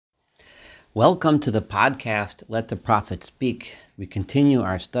Welcome to the podcast, Let the Prophet Speak. We continue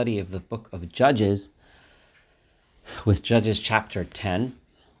our study of the book of Judges with Judges chapter 10,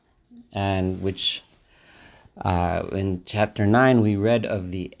 and which in chapter 9 we read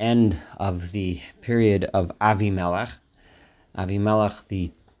of the end of the period of Avimelech. Avimelech,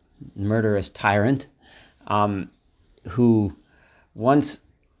 the murderous tyrant, who once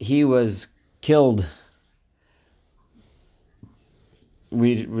he was killed. At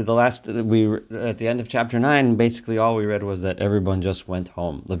the end of chapter 9, basically all we read was that everyone just went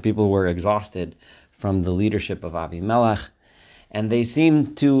home. The people were exhausted from the leadership of Avimelech, and they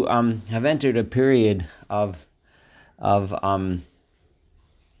seem to have entered a period of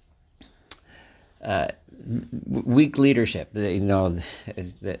weak leadership. When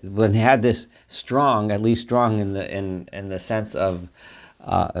they had this strong, at least strong in the sense of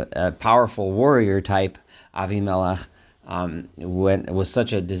a powerful warrior type, Avimelech. When it was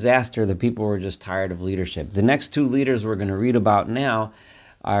such a disaster, the people were just tired of leadership. The next two leaders we're going to read about now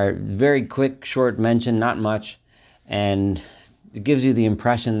are very quick, short mention, not much, and it gives you the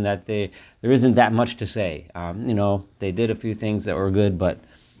impression that there isn't that much to say. They did a few things that were good, but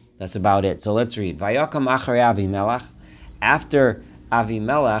that's about it. So let's read. Vayakam acharei Avimelech. After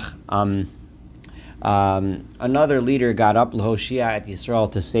Avimelech, another leader got up, L'Hoshea at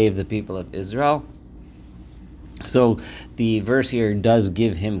Yisrael, to save the people of Israel. So the verse here does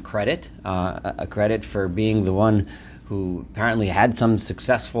give him credit, a credit for being the one who apparently had some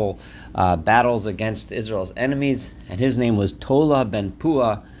successful battles against Israel's enemies, and his name was Tola ben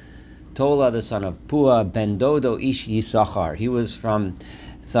Pua, Tola the son of Pua, ben Dodo ish Yisachar. He was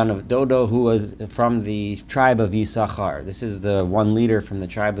son of Dodo, who was from the tribe of Yisachar. This is the one leader from the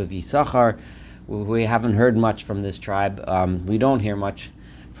tribe of Yisachar. We haven't heard much from this tribe. We don't hear much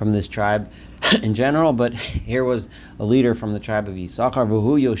from this tribe in general, but here was a leader from the tribe of Yisachar,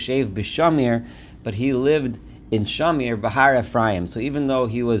 V'hu Yoshev b'Shamir, but he lived in Shamir, Bahar Ephraim. So even though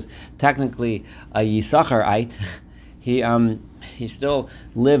he was technically a Yisacharite, he still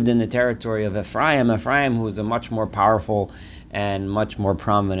lived in the territory of Ephraim, who was a much more powerful and much more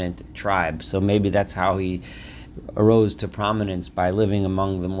prominent tribe. So maybe that's how he arose to prominence, by living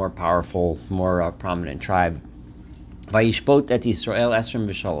among the more powerful, more prominent tribe. Vayishpot et Yisrael esrim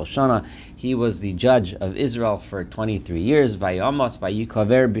b'shalosh shana. He was the judge of Israel for 23 years. Vayamos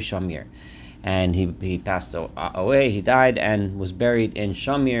vayikaver b'Shamir. And he passed away, he died, and was buried in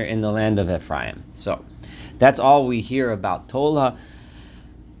Shamir in the land of Ephraim. So that's all we hear about Tola.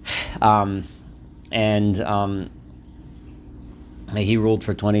 He ruled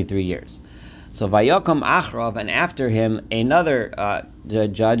for 23 years. So Vayakam Achrav, and after him, another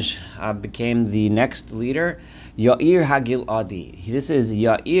judge became the next leader, Yair HaGiladi. This is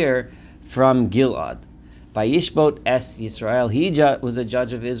Yair from Gilad. Vayishbot es Yisrael. He was a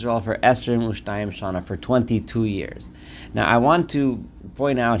judge of Israel for Esrim Ushtayim Shana, for 22 years. Now I want to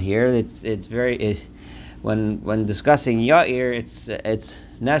point out here, when discussing Yair, it's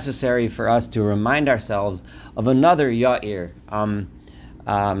necessary for us to remind ourselves of another Yair,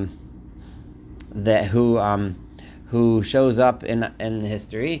 who shows up in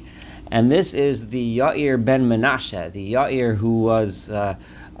history, and this is the Yair ben Menashe, the Yair who was a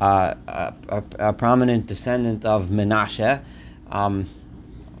prominent descendant of Menashe,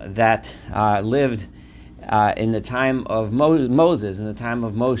 that lived in the time of Moses, in the time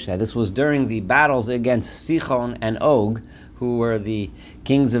of Moshe. This was during the battles against Sichon and Og, who were the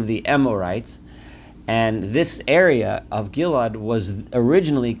kings of the Amorites. And this area of Gilad was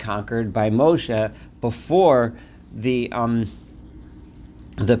originally conquered by Moshe before the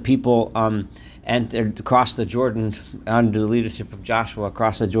people entered across the Jordan under the leadership of Joshua,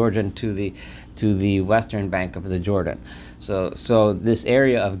 across the Jordan to the western bank of the Jordan. So this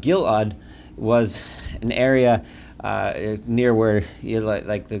area of Gilad was an area near where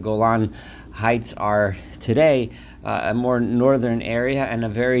like the Golan Heights are today, a more northern area, and a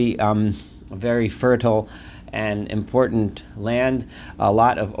very fertile and important land, a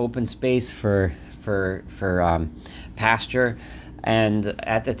lot of open space for pasture. And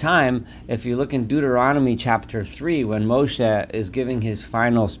at the time, if you look in Deuteronomy chapter 3, when Moshe is giving his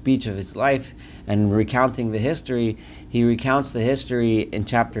final speech of his life and recounting the history, he recounts the history in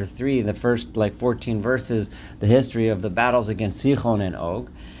chapter 3, the first 14 verses, the history of the battles against Sichon and Og.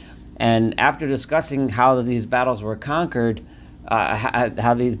 And after discussing how these battles were conquered,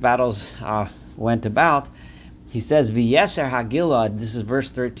 how these battles went about, he says, V'yeser HaGilad, this is verse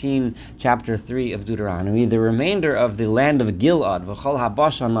 13, chapter 3 of Deuteronomy, the remainder of the land of Gilad, V'chol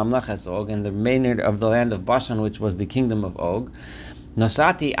HaBashan Mamleches Og, and the remainder of the land of Bashan, which was the kingdom of Og,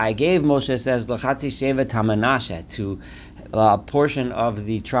 Nosati, I gave, Moshe says, L'chatzi Shevet HaManashe, to portion of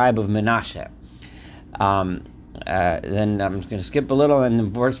the tribe of Menashe. Then I'm just going to skip a little, and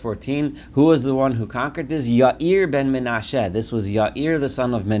in verse 14, who was the one who conquered this? Yair ben Menashe. This was Yair, the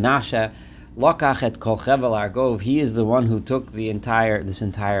son of Menashe. Lokach et kol chevel argov. He is the one who took this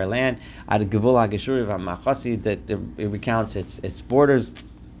entire land. Ad gevul hageshuri v'machasi, that it recounts its borders.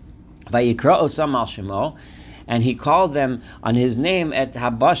 Vayikra osam al shemo, and he called them on his name at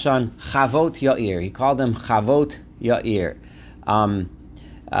Habashan Chavot Yair. He called them Chavot Yair.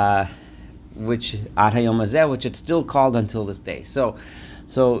 Which Ad Hayom Hazeh, which it's still called until this day. So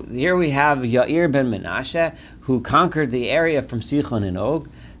here we have Yair ben Menashe, who conquered the area from Sichon and Og.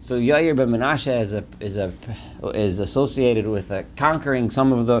 So Yair ben Menashe is associated with conquering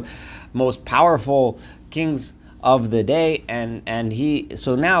some of the most powerful kings of the day, and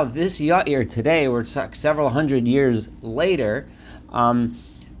so now this Yair today, we're several hundred years later,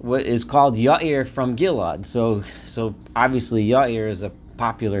 is called Yair from Gilad. So obviously Yair is a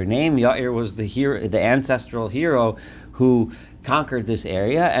popular name. Yair was the ancestral hero who conquered this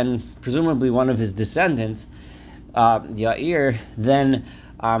area, and presumably one of his descendants, Yair, then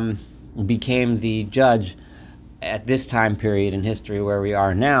became the judge at this time period in history where we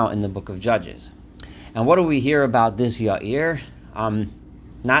are now in the book of Judges. And what do we hear about this Yair?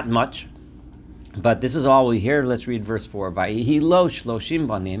 Not much, but this is all we hear. Let's read verse 4. Vayihi lo shloshim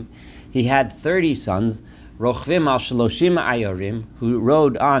banim. He had 30 sons, rochvim al shloshim ayorim, who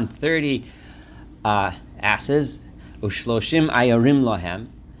rode on 30 asses, ushloshim ayorim lohem,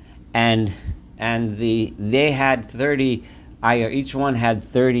 and they had 30 ayar. Each one had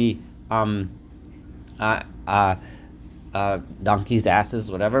 30 donkeys, asses,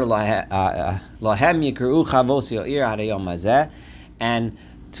 whatever. Lohem yikru chavos yair hadayom hazeh, and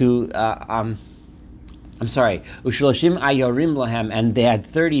ushloshim ayorim lohem, and they had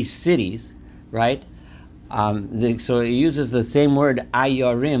 30 cities, right? So it uses the same word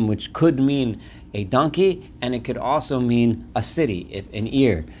ayorim, which could mean a donkey, and it could also mean a city, an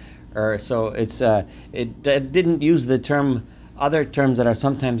ear. So it didn't use the term, other terms that are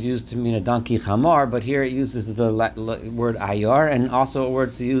sometimes used to mean a donkey, chamar, but here it uses the word ayar, and also a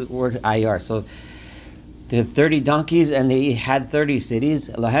word ayar. So they had 30 donkeys, and they had 30 cities.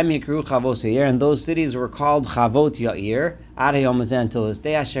 Lahem yikru chavos yair, and those cities were called Chavot Yair ad hayom hazeh, until this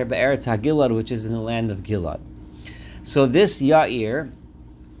day. Asher be'eretz HaGilad, which is in the land of Gilad. So this Yair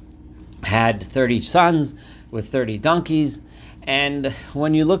had 30 sons with 30 donkeys, and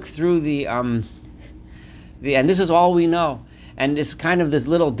when you look through and this is all we know, and it's kind of this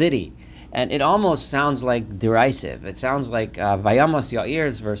little ditty, and it almost sounds like derisive. It sounds like Vayamos Yair,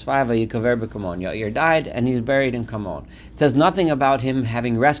 it's verse 5, Vayikaver b'Kamon. Yair died, and he's buried in Kamon. It says nothing about him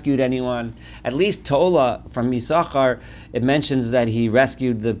having rescued anyone. At least Tola from Yisachar, it mentions that he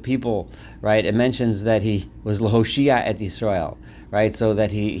rescued the people, right? It mentions that he was Lahoshia at Israel, right? So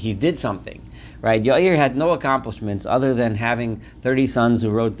that he did something, right? Yair had no accomplishments other than having 30 sons who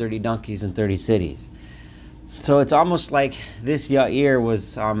rode 30 donkeys in 30 cities. So it's almost like this Yair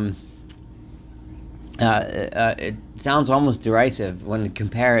was... it sounds almost derisive when you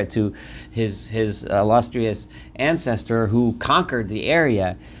compare it to his illustrious ancestor who conquered the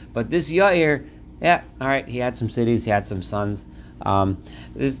area. But this Yair, yeah, all right, he had some cities, he had some sons.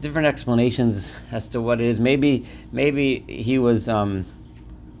 There's different explanations as to what it is. Maybe he was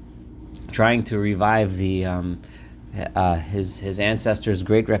trying to revive the his ancestor's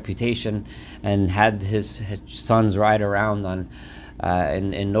great reputation, and had his sons ride around on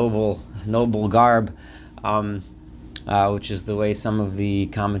in noble garb, which is the way some of the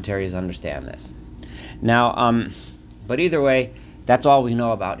commentaries understand this. Now, but either way, that's all we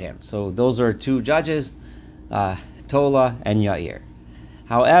know about him. So those are two judges, Tola and Yair.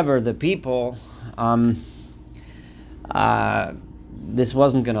 However, the people, this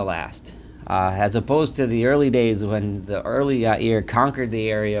wasn't going to last. As opposed to the early days when the early Yair conquered the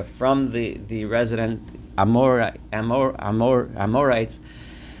area from the resident Amorites,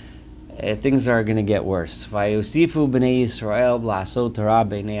 things are going to get worse. Vayosifu b'nei Yisrael b'lasot Torah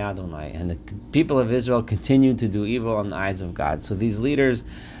b'nei Adonai, and the people of Israel continued to do evil in the eyes of God. So these leaders,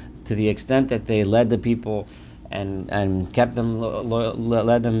 to the extent that they led the people and kept them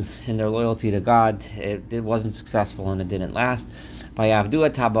led them in their loyalty to God, it wasn't successful and it didn't last. Vayavdu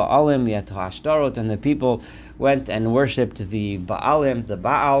et ha'ba'alim yet ha'ashtarot, and the people went and worshipped the Ba'alim, the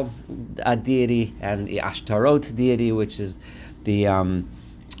Baal deity, and the Ashtarot deity, which is the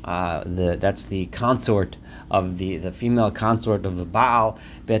that's the consort of the female consort of the Baal,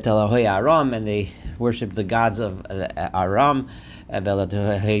 Bet Elohei Aram, and they worship the gods of Aram, Bet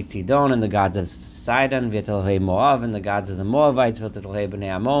Elohei Tidon, and the gods of Sidon, Bet Elohei Moav, and the gods of the Moabites, Bet Elohei Bnei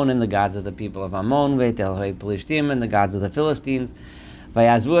Ammon, and the gods of the people of Ammon, Bet Elohei Pelishtim, and the gods of the Philistines.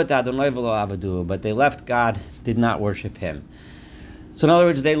 Vayazvu et Adonai v'lo abadu, but they left God, did not worship Him. So in other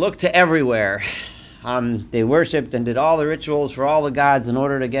words, they looked to everywhere. They worshipped and did all the rituals for all the gods in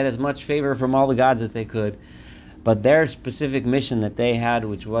order to get as much favor from all the gods that they could. But their specific mission that they had,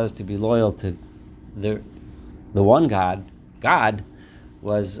 which was to be loyal to the one God,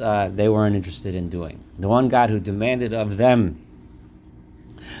 was they weren't interested in doing. The one God who demanded of them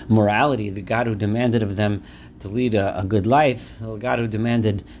morality, the God who demanded of them to lead a good life, the God who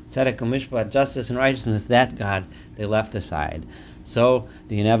demanded tzedek u'mishpat, justice and righteousness, that God they left aside. So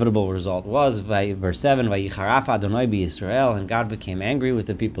the inevitable result was, verse 7, Vayicharaf Adonai b'Yisrael, and God became angry with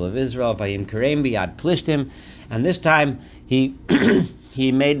the people of Israel, Vayimkerem b'yad plishtim, and this time he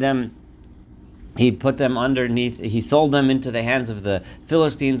put them underneath, he sold them into the hands of the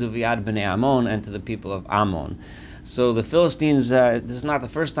Philistines of Yad Bnei Ammon and to the people of Ammon. So the Philistines, this is not the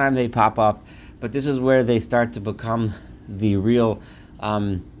first time they pop up, but this is where they start to become the real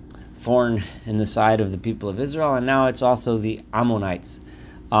thorn in the side of the people of Israel, and now it's also the Ammonites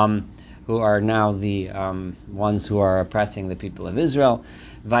who are now the ones who are oppressing the people of Israel.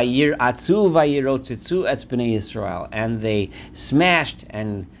 Vayir atzu vayirotzitzu es bnei Yisrael, and they smashed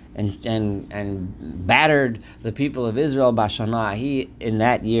and battered the people of Israel b'shana in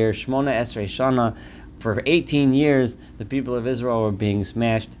that year, Shmona Esrei Shana. For 18 years, the people of Israel were being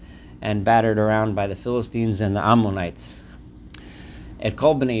smashed and battered around by the Philistines and the Ammonites. At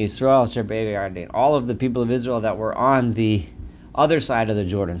Kol Bnei Yisrael, all of the people of Israel that were on the other side of the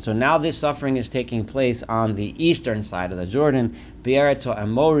Jordan. So now this suffering is taking place on the eastern side of the Jordan, Be'eretz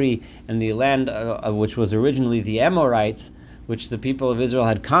Amori, in the land which was originally the Amorites, which the people of Israel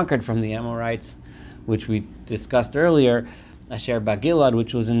had conquered from the Amorites, which we discussed earlier, Asher Bagilad,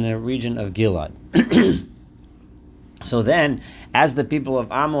 which was in the region of Gilad. So then, as the people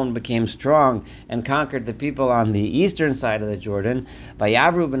of Ammon became strong and conquered the people on the eastern side of the Jordan,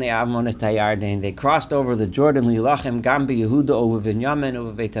 Vayavru b'nei Ammon et Hayarden, they crossed over the Jordan, Lilachem gam b'Yehuda uve Binyamin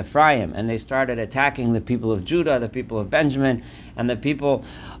uve Beit Ephraim, and they started attacking the people of Judah, the people of Benjamin, and the people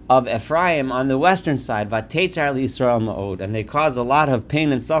of Ephraim on the western side, Vatetzar Yisrael ma'od, and they caused a lot of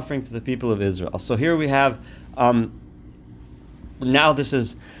pain and suffering to the people of Israel. So here we have, now the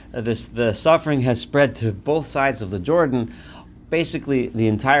suffering has spread to both sides of the Jordan. Basically, the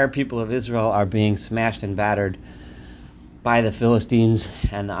entire people of Israel are being smashed and battered by the Philistines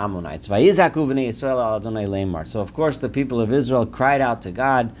and the Ammonites. So of course the people of Israel cried out to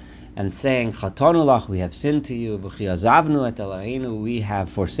God and saying, Chatonulach, we have sinned to you, we have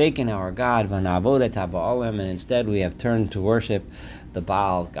forsaken our God, and instead we have turned to worship the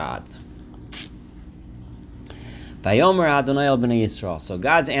Baal gods. Vayomer Adonai el bnei Yisrael. So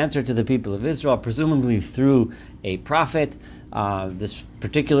God's answer to the people of Israel, presumably through a prophet. This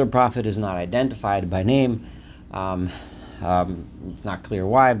particular prophet is not identified by name. It's not clear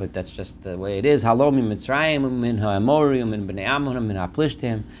why, but that's just the way it is. Halomi Mitzrayim min ha'amori min bnei Ammon min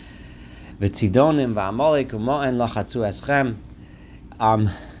ha'plishtim v'tzidonim v'amalek u'mo'en lachatzu eschem.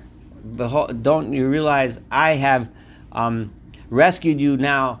 Don't you realize I have rescued you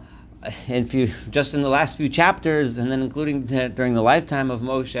now? Just in the last few chapters, and then including during the lifetime of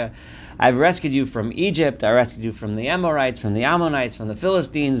Moshe, I've rescued you from Egypt, I rescued you from the Amorites, from the Ammonites, from the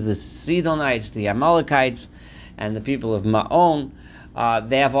Philistines, the Sidonites, the Amalekites, and the people of Ma'on.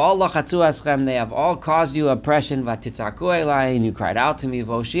 They have all lachatzu eschem, they have all caused you oppression, vatitzaku elai, and you cried out to me,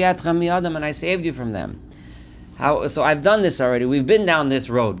 v'oshiatchem miyadam, and I saved you from them. So I've done this already. We've been down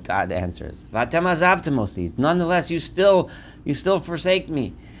this road, God answers. Vatem azavtem osi. Nonetheless, you still forsake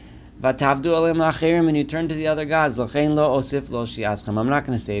me. And you turn to the other gods. I'm not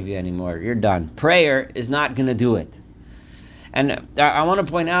going to save you anymore. You're done. Prayer is not going to do it. And I want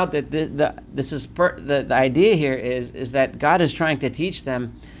to point out that the idea here is that God is trying to teach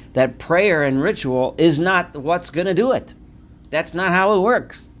them that prayer and ritual is not what's going to do it. That's not how it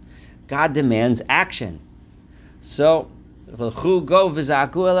works. God demands action. So, go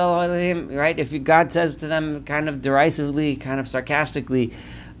right? If God says to them kind of derisively, kind of sarcastically,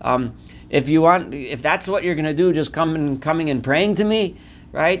 if that's what you're going to do, just coming and praying to me,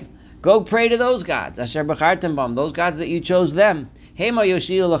 right? Go pray to those gods, Asher B'chartem Bam, those gods that you chose them. Hema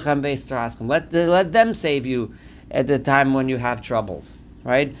Yoshiu Lachem Beis Taraskim. Let them save you at the time when you have troubles,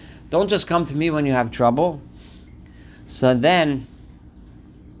 right? Don't just come to me when you have trouble. So then,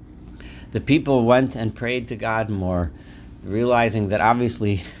 the people went and prayed to God more realizing that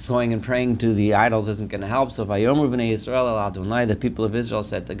obviously going and praying to the idols isn't going to help. So Vayomer b'nei Yisrael el Adonai, the people of Israel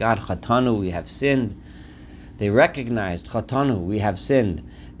said to God, Chatanu, we have sinned. They recognized, Chatanu, we have sinned.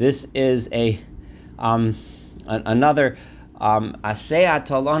 This is another Aseh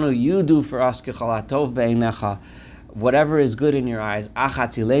talanu, you do for us kichalatov be'einecha, whatever is good in your eyes.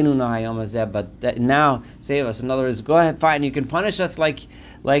 Achatzilenu nahayom hazeh, but now save us. In other words, go ahead, fine. You can punish us like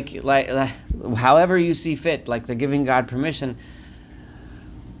however you see fit. Like they're giving God permission.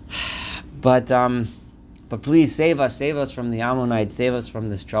 But please save us from the Ammonites. Save us from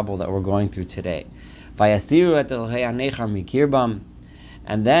this trouble that we're going through today. Vayasiru et Elohei anechar mikirbam,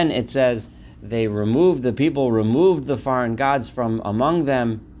 and then it says the people removed the foreign gods from among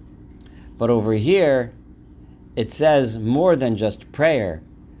them. But over here, it says more than just prayer,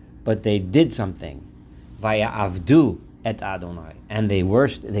 but they did something. Vayavdu et Adonai, and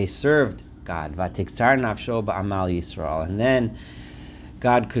they served God. Vatiktzar nafsho ba'amal Yisrael, and then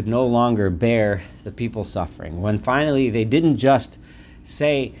God could no longer bear the people suffering. When finally they didn't just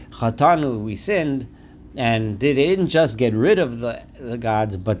say, Chatanu, we sinned, and they didn't just get rid of the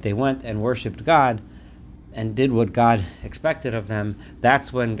gods, but they went and worshipped God and did what God expected of them.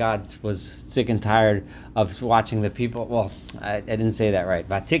 That's when God was sick and tired of watching the people. Well, I didn't say that right.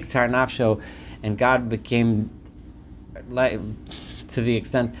 Vatiktzar nafsho, and God became, like, to the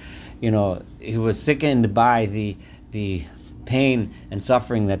extent, he was sickened by the pain and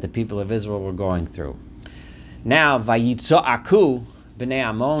suffering that the people of Israel were going through. Now, vayitzo'aku b'nei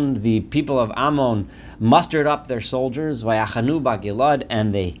Ammon, the people of Ammon mustered up their soldiers, vayachanu ba'Gilad,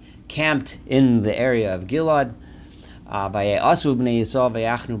 and they camped in the area of Gilad. Vaye'asu b'nei Yisrael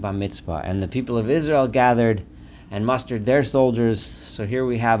vayachnu ba'Mitzpah, and the people of Israel gathered and mustered their soldiers. So here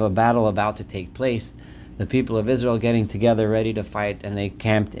we have a battle about to take place. The people of Israel getting together, ready to fight, and they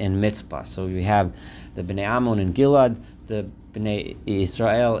camped in Mitzpah. So we have the Bnei Ammon in Gilad, the Bnei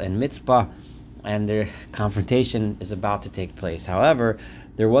Israel in Mitzpah, and their confrontation is about to take place. However,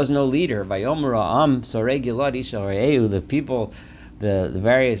 there was no leader. Vayomer ha'am sorei Gilad isha re'ehu, the people, the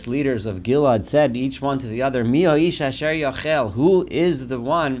various leaders of Gilad said, each one to the other, Mi ha'ish asher yachel, who is the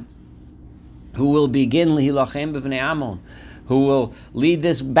one who will begin lihilachem b'Bnei Ammon, who will lead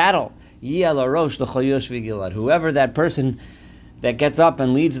this battle? Whoever that person that gets up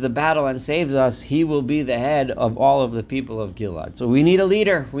and leads the battle and saves us, he will be the head of all of the people of Gilad. So we need a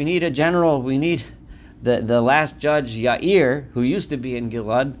leader, we need a general, we need the last judge, Yair, who used to be in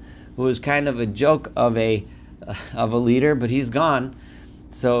Gilad, who was kind of a joke of a leader, but he's gone.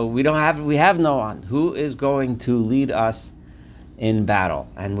 So we have no one who is going to lead us in battle.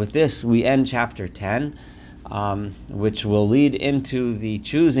 And with this, we end chapter 10. Which will lead into the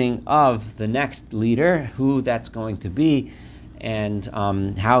choosing of the next leader, who that's going to be, and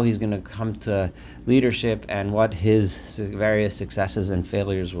how he's going to come to leadership, and what his various successes and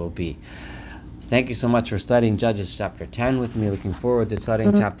failures will be. Thank you so much for studying Judges chapter 10 with me. Looking forward to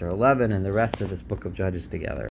studying chapter 11 and the rest of this book of Judges together.